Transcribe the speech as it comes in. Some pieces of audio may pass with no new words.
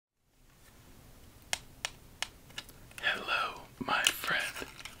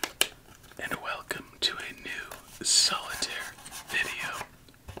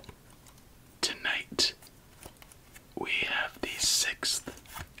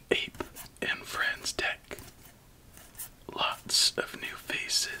lots of new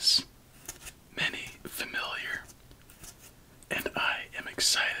faces, many familiar, and I am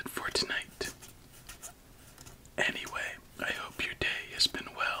excited for tonight. Anyway, I hope your day has been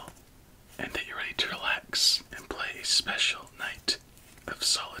well, and that you're ready to relax and play a special night of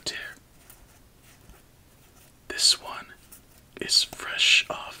Solitaire. This one is fresh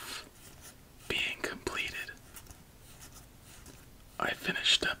off being completed. I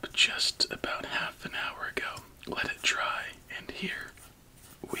finished up just about half an hour ago, let it dry, and here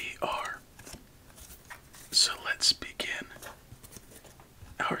we are. So let's begin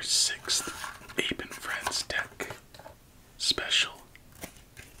our 6th Ape and Friends deck special.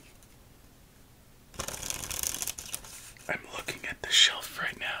 I'm looking at the shelf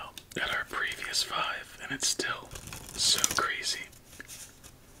right now at our previous 5, and it's still so crazy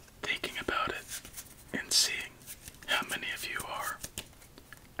thinking about it and seeing how many of you are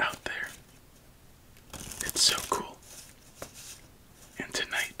out there. It's so cool. And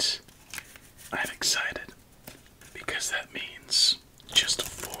tonight, I'm excited because that means just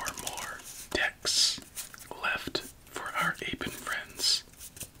 4 more decks left for our Ape and Friends.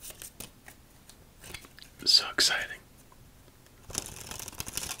 So exciting.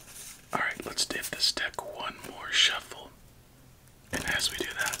 Alright, let's give this deck one more shuffle. And as we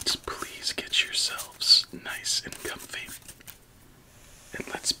do that, please get yourselves nice and comfy. And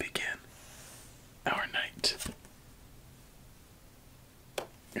let's begin our night.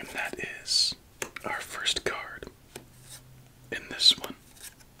 And that is our first card in this one.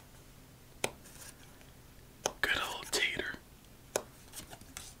 Good old Tater.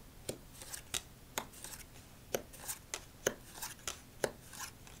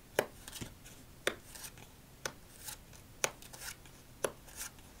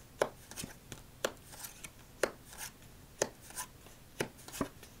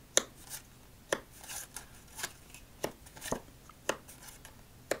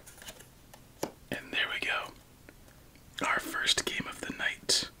 And there we go. Our first game of the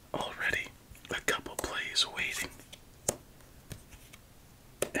night already. A couple plays waiting.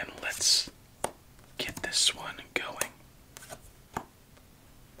 And let's get this one going.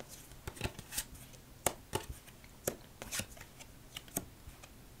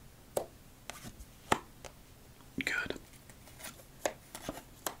 Good.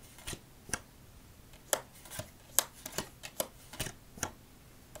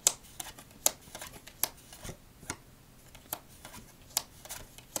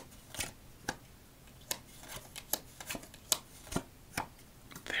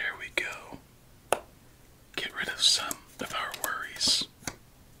 There we go. Get rid of some of our worries.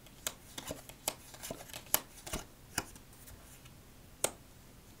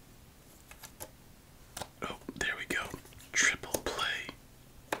 Oh, there we go. Triple play.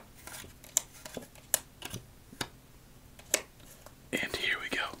 And here we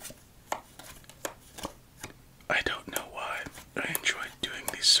go. I don't know why I enjoy doing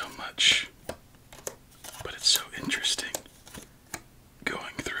these so much, but it's so interesting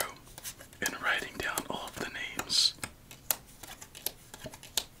going through and writing down all of the names.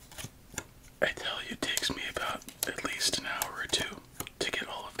 I tell you, it takes me about at least an hour or 2 to get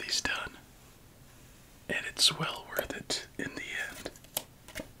all of these done, and it's well worth it in the end.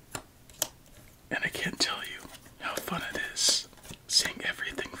 And I can't tell you how fun it is seeing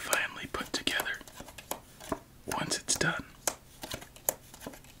everything finally put together once it's done.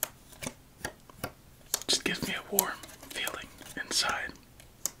 Just gives me a warm feeling inside.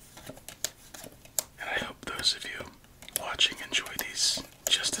 And I hope those of you watching enjoy these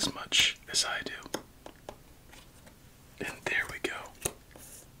just as much as I do. And there we go.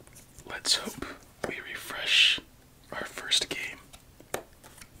 Let's hope we refresh our first game.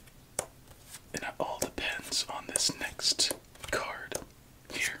 And it all depends on this next card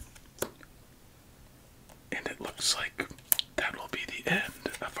here. And it looks like that will be the end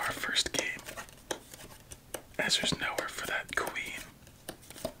of our first game, as there's nowhere for that queen.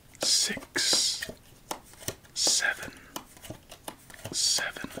 6, 7,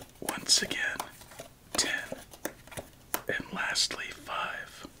 7, once again, 10, and lastly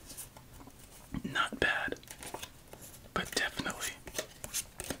 5. Not bad, but definitely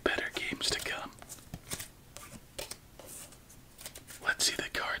better games to come. Let's see the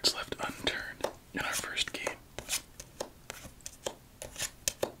cards left unturned in our first game.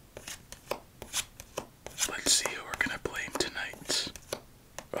 Let's see who we're gonna blame tonight.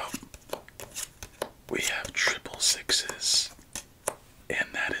 Oh, we have triple 6s, and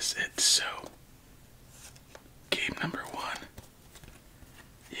that is it. So, game number 1.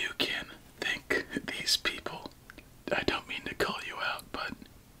 You can thank these people. I don't mean to call you out, but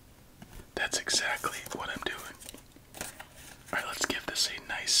that's exactly what I'm doing. Alright,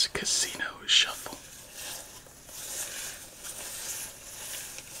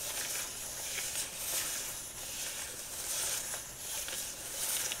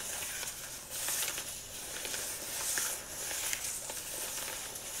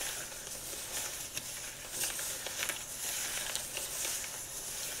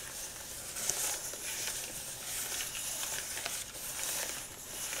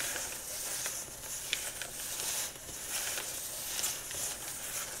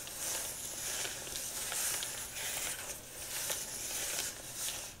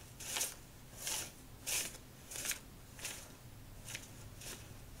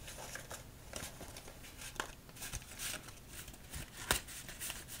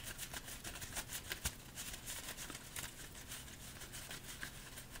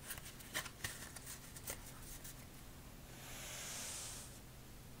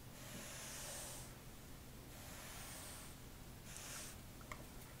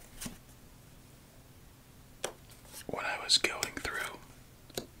 was going through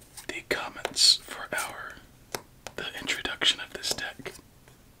the comments for the introduction of this deck,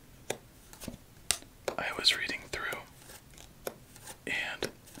 I was reading through, and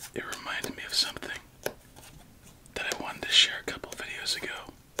it reminded me of something that I wanted to share a couple videos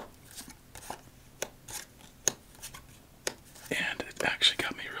ago. And it actually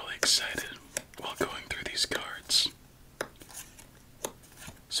got me really excited while going through these cards.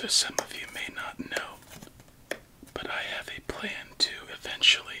 So some of you may not know, but I have a plan to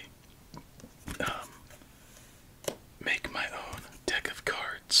eventually make my own deck of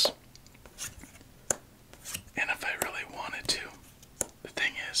cards. And if I really wanted to, the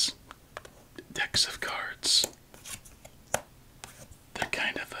thing is, decks of cards, they're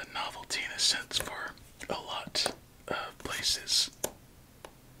kind of a novelty in a sense for a lot of places.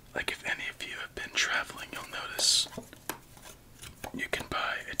 Like if any of you have been traveling, you'll notice you can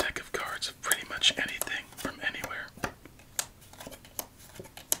buy a deck of cards of pretty much anything from anywhere.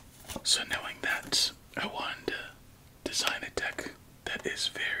 So knowing that, I wanted to design a deck that is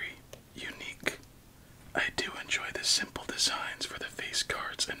very unique. I do enjoy the simple designs for the face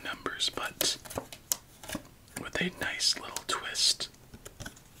cards and numbers, but with a nice little twist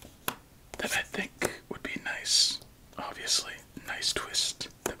that I think would be nice. Obviously, nice twist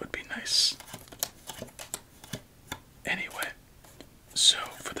that would be nice. Anyway, so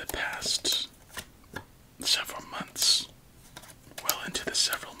for the past several months, well into the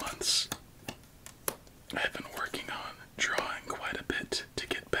several months, I have been working on drawing quite a bit to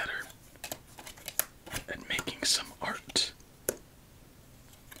get better at making some art.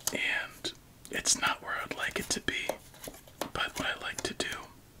 And it's not where I'd like it to be, but what I like to do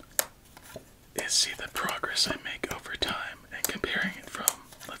is see the progress I make over time and comparing it from,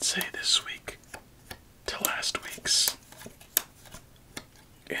 let's say, this week to last week's.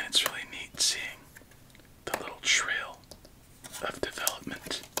 And it's really neat seeing the little trail of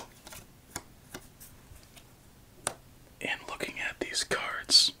development. And looking at these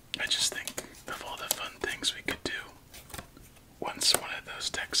cards, I just think of all the fun things we could do once one of those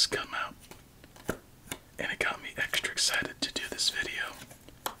decks come out. And it got me extra excited to do this video.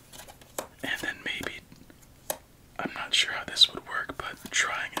 And then maybe, I'm not sure how this would work, but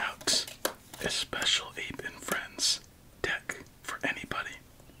trying out a special Ape and Friends deck for anybody.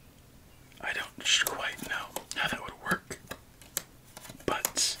 I don't quite know how that would work,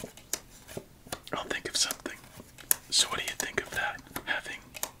 but I'll think of something. So what do you think of that? Having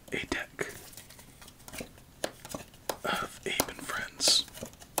a deck of Ape and Friends.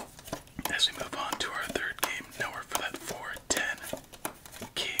 As we move on to our third game, now we're for that 4, 10,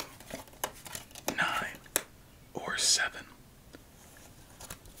 King, 9, or 7.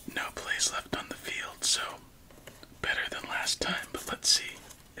 No plays left on the field, so better than last time, but let's see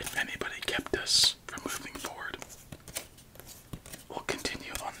if anybody kept us from moving forward. We'll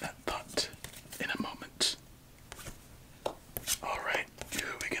continue on that thought in a moment. Alright, who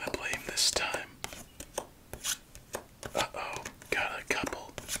are we gonna blame this time? Uh-oh, got a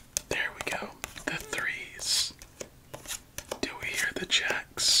couple. There we go. The 3s. Do we hear the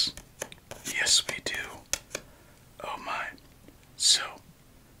jacks? Yes, we do. Oh my. So,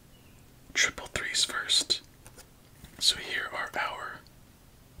 triple 3s first. So here are our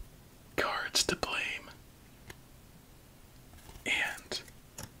cards to blame. And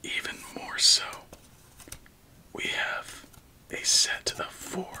even more so, we have a set of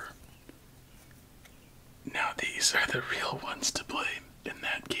 4. Now these are the real ones to blame in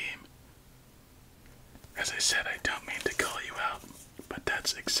that game. As I said, I don't mean to call you out, but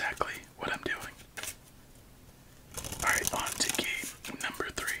that's exactly what I'm doing. Alright, on to game number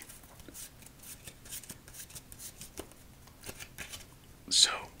 3.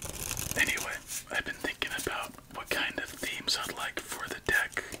 So, anyway, I've been thinking about what kind of themes I'd like for the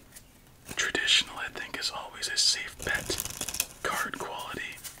deck. Traditional, I think, is always a safe bet. Card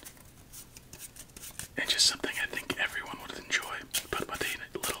quality. And just something I think everyone would enjoy, but with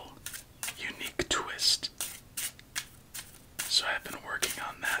a little unique twist. So I've been working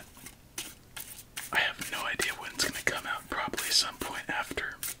on that. I have no idea when it's going to come out, probably some point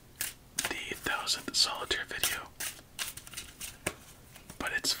after the 1000th Solitaire video.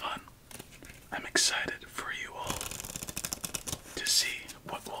 But it's fun. I'm excited for you all to see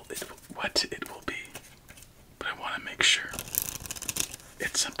what it will be. But I want to make sure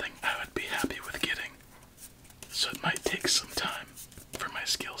it's something I would be happy with getting. So it might take some time for my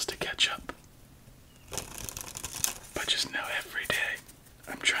skills to catch up. But just know every day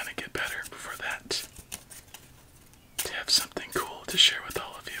I'm trying to get better for that. To have something cool to share with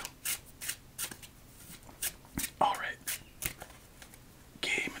all of you. Alright.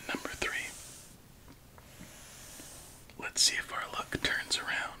 Game number 3.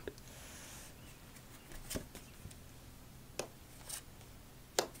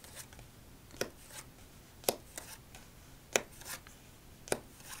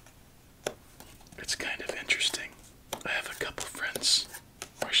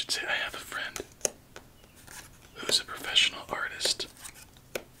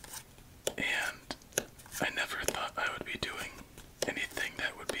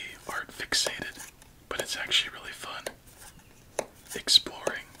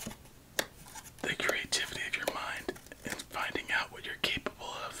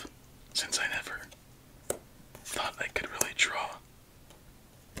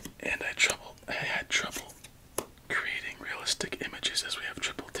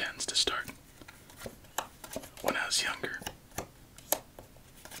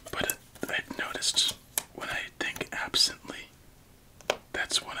 noticed when I think absently,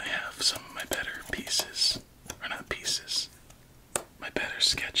 that's when I have some of my better pieces. Or not pieces, my better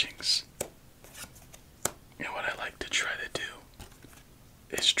sketchings. And what I like to try to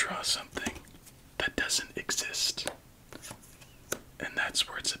do is draw something that doesn't exist. And that's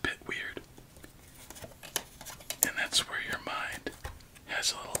where it's a bit weird. And that's where your mind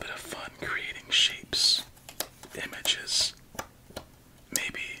has a little bit of fun creating shapes, images,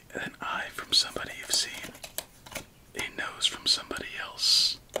 maybe an eye from somebody you've seen, a nose from somebody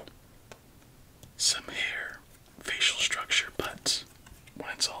else, some hair, facial structure, but when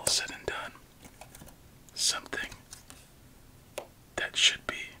it's all said and done, something that should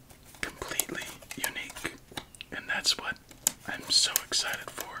be completely unique. And that's what I'm so excited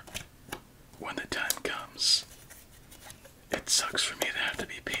for when the time comes. It sucks for me to have to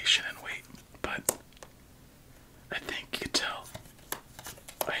be patient and wait, but I think you can tell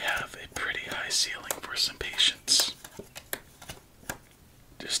I have a pretty high ceiling for some patience.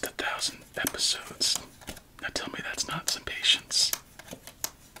 Just 1,000 episodes. Now tell me that's not some patience.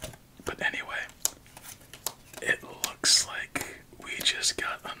 But anyway, it looks like we just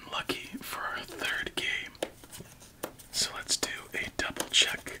got unlucky for our third game. So let's do a double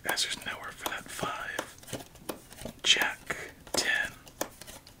check as there's nowhere for that 5. Jack, 10,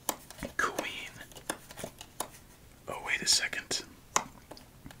 Queen. Oh, wait a second.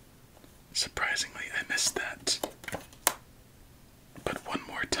 Surprisingly, I missed that. But one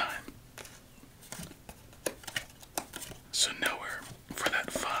more time. So nowhere for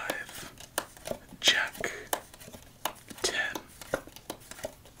that 5. Jack, 10,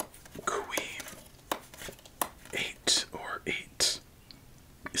 Queen, 8 or 8.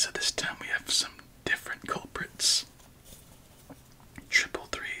 So this time we have some different culprits. Triple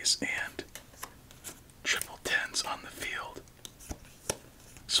 3s and triple 10s on the field.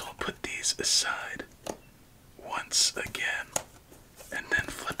 So we'll put these aside once again and then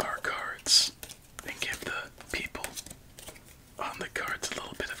flip our cards and give the people on the cards a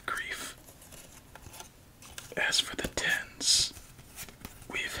little bit of grief. As for the 10s,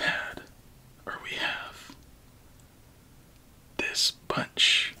 we have this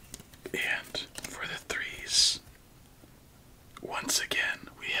bunch, and for the 3s, once again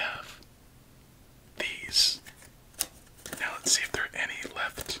we have these. Now let's see if there are any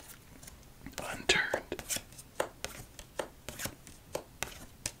left unturned.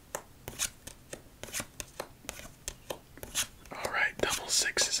 Alright, double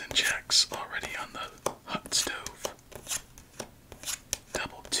 6s and jacks already on the hot stove.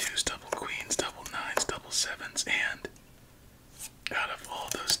 Double 2s, double queens, double 9s, double 7s, and out of all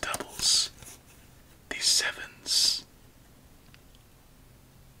those doubles, these 7s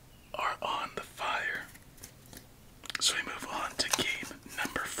are on the fire. So we move on to game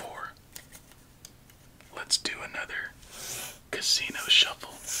number 4. Let's do another casino shuffle.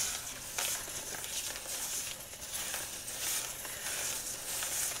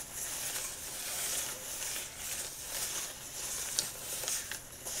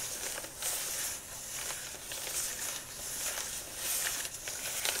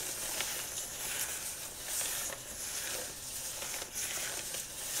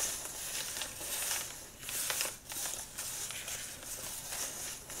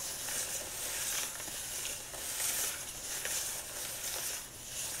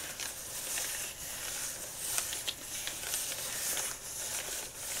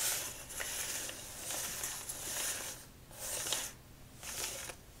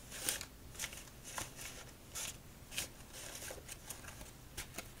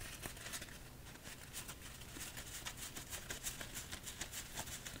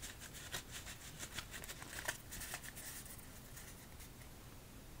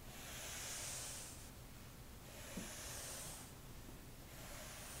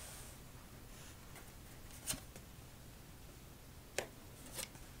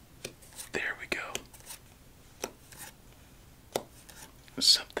 There we go.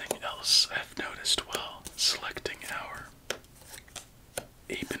 Something else I've noticed while selecting our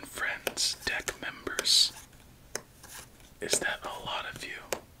Ape and Friends deck members is that a lot of you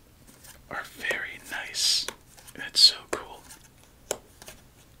are very nice, and it's so cool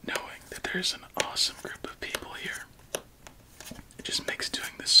knowing that there's an awesome group of people here. It just makes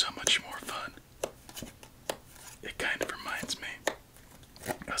doing this so much more fun. It kind of reminds me,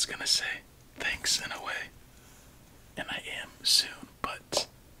 I was gonna say thanks in a way, and I am soon, but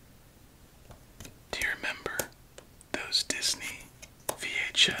do you remember those Disney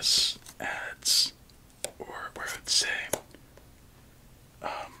VHS ads, or where it would say,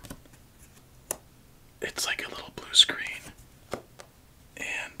 it's like a little blue screen,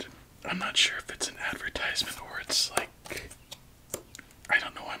 and I'm not sure if it's an advertisement or it's like, I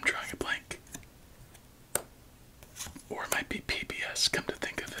don't know why I'm drawing a blank. Or it might be PBS, come to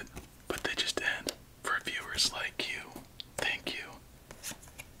think of it. But they just end for viewers like you. Thank you.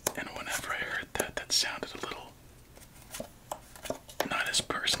 And whenever I heard that, that sounded a little not as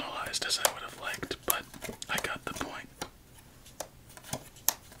personalized as I would have liked, but I got the point.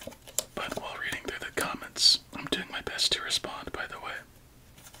 But while reading through the comments, I'm doing my best to respond, by the way.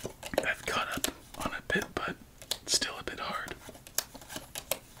 I've caught up on a bit, but it's still a bit hard.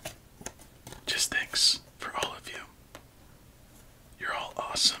 Just thanks for all of you. You're all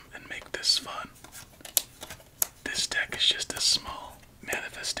awesome and make this fun. This deck is just a small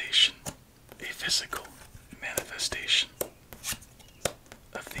manifestation, a physical manifestation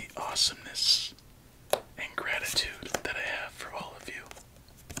of the awesomeness and gratitude that I have for all of you.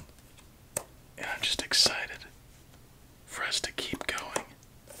 And I'm just excited for us to keep going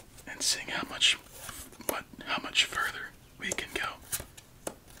and seeing how much further we can go.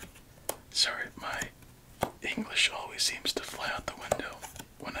 Sorry, my English always seems to fly out the window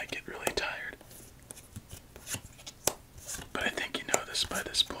when I get really tired. But I think you know this by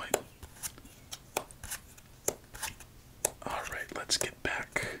this point. Alright, let's get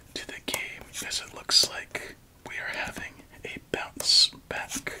back to the game, as it looks like we are having a bounce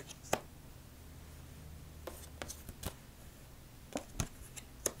back.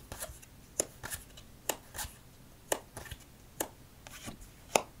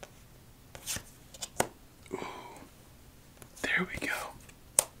 Ooh, there we go.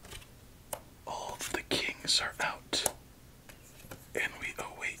 All of the kings are out, and we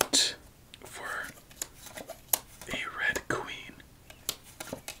await for a red queen.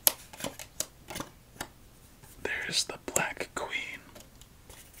 There's the black queen.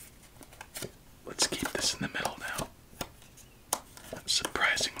 Let's keep this in the middle now.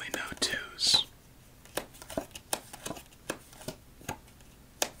 Surprisingly, no twos.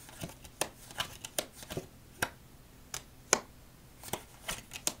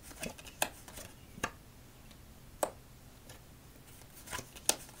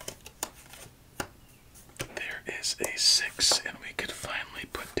 There is a 6, and we could finally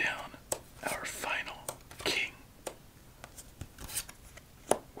put down our final king.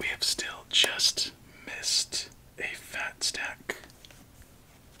 We have still just missed a fat stack,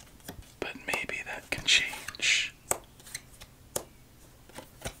 but maybe that can change.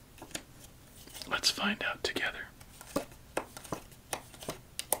 Let's find out together.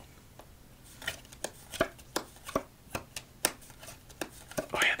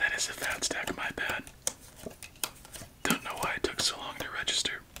 Oh yeah, that is a fat stack, my bad. Don't know why it took so long to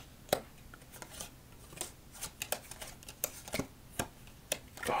register.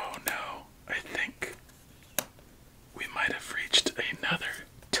 Oh no, I think we might have reached another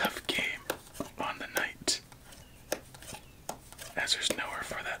tough game on the night. As there's nowhere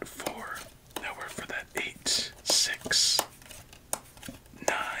for that 4, nowhere for that 8, 6,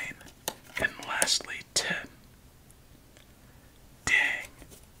 9, and lastly 10. Dang.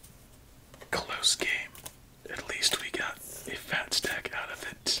 Close game. At least we got a fat stack out of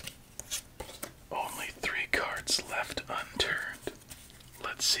it. Only 3 cards left unturned.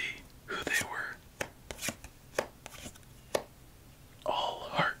 Let's see who they were. All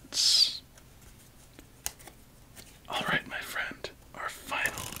hearts. Alright, my friend, our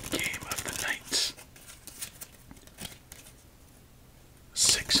final game of the night.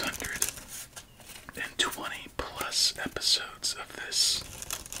 620 plus episodes of this.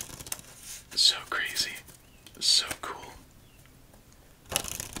 So crazy, so cool.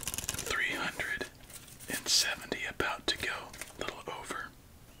 370 about to go, a little over.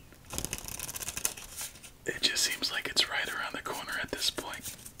 It just seems like it's right around the corner at this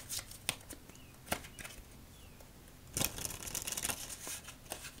point.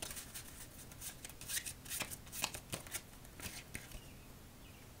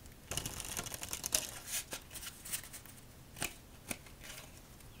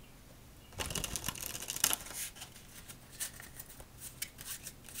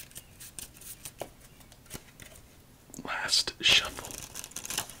 Last shuffle.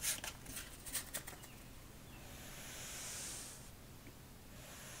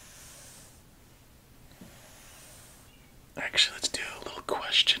 Actually, let's do a little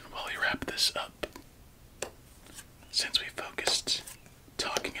question while we wrap this up. Since we focused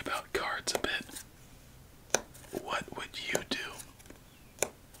talking about cards a bit, what would you do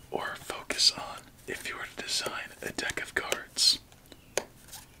or focus on if you were to design a deck of cards?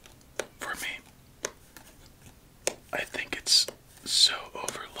 For me, I think it's so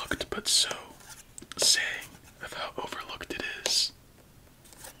overlooked, but so saying of how overlooked it is,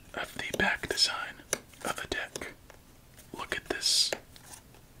 of the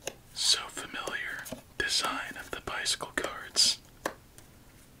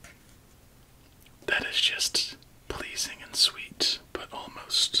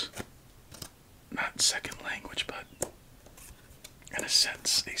almost, not second language, but in a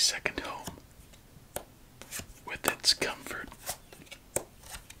sense, a second home with its comfort.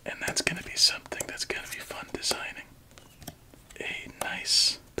 And that's going to be something that's going to be fun designing. A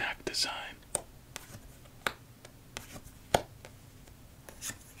nice back design.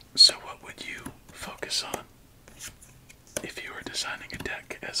 So what would you focus on if you were designing a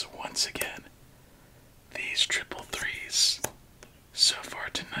deck? As once again, these triple threes so far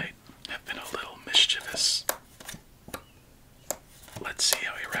tonight have been a little mischievous. Let's see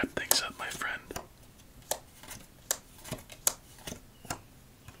how we wrap things up, my friend.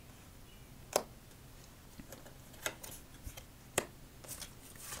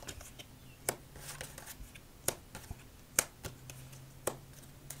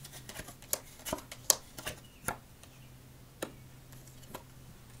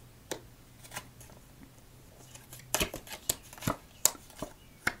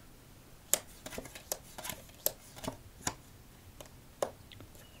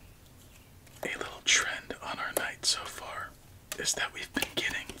 A little trend on our night so far is that we've been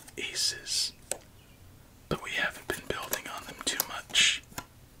getting aces, but we haven't been building on them too much.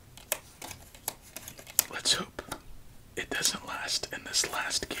 Let's hope it doesn't last in this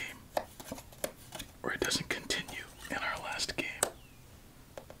last game, or it doesn't continue in our last game.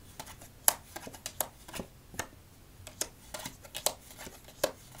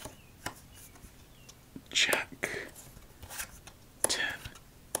 Jack, 10,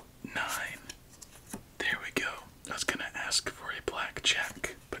 9. There we go. I was gonna ask for a black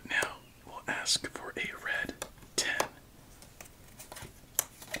jack, but now we'll ask for a red 10.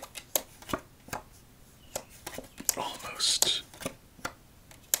 Almost.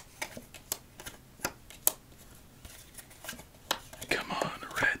 Come on,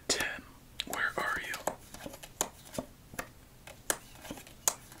 red 10. Where are you?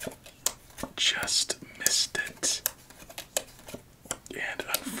 Just missed it. And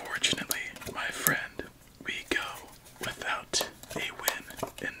unfortunately, my friend, we go without a win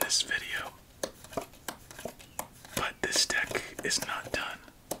in this video. But this deck is not done.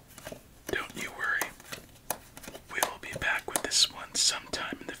 Don't you worry. We will be back with this one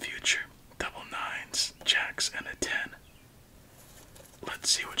sometime in the future. Double nines, jacks, and a 10. Let's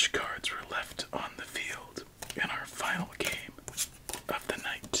see which cards were left on the